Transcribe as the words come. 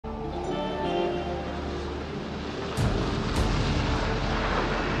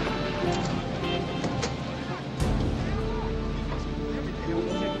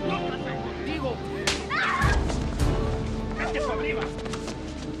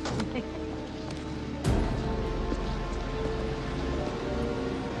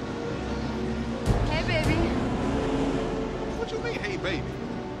baby.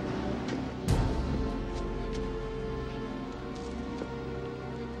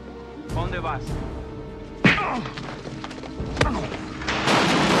 ¿Dónde vas?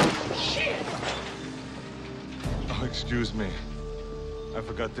 Shit! Oh, excuse me. I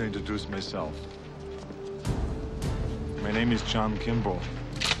forgot to introduce myself. My name is John Kimball.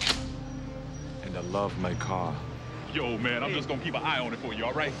 And I love my car. Yo, man, I'm just gonna keep an eye on it for you,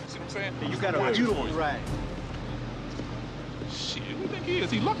 all right? See what I'm saying? You got a beautiful ride. Shit, who you think he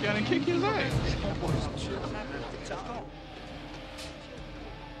is? He lucky I didn't kick his ass.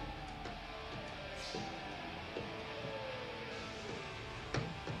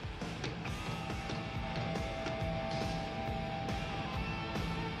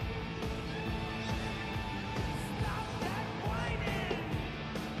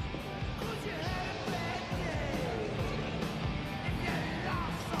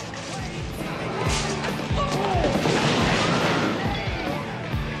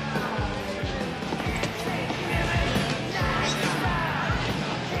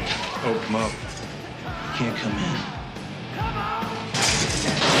 Open up. You can't come in.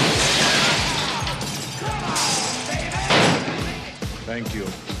 Thank you.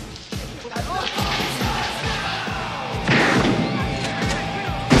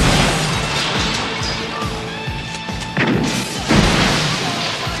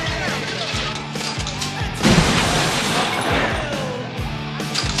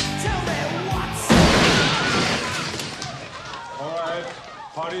 All right,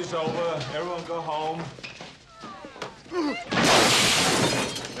 party's over. Everyone go home.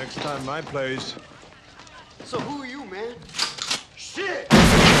 Next time, my place. So who are you, man? Shit!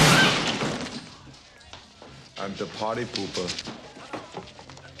 I'm the party pooper.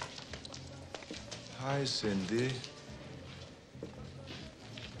 Hi, Cindy. Do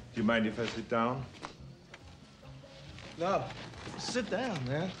you mind if I sit down? No, sit down,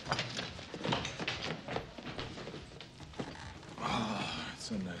 man. It's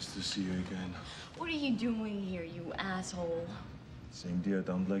so nice to see you again. What are you doing here, you asshole? Cindy, I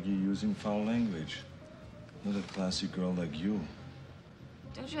don't like you using foul language. Not a classy girl like you.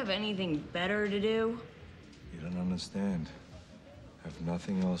 Don't you have anything better to do? You don't understand. I have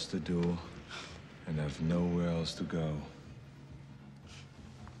nothing else to do, and I have nowhere else to go.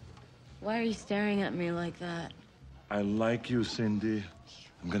 Why are you staring at me like that? I like you, Cindy.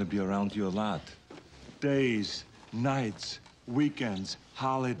 I'm gonna be around you a lot. Days, nights, weekends,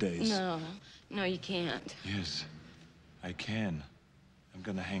 holidays. No, you can't. Yes, I can. I'm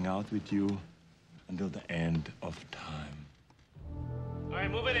gonna hang out with you until the end of time. All right,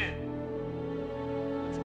 move it in.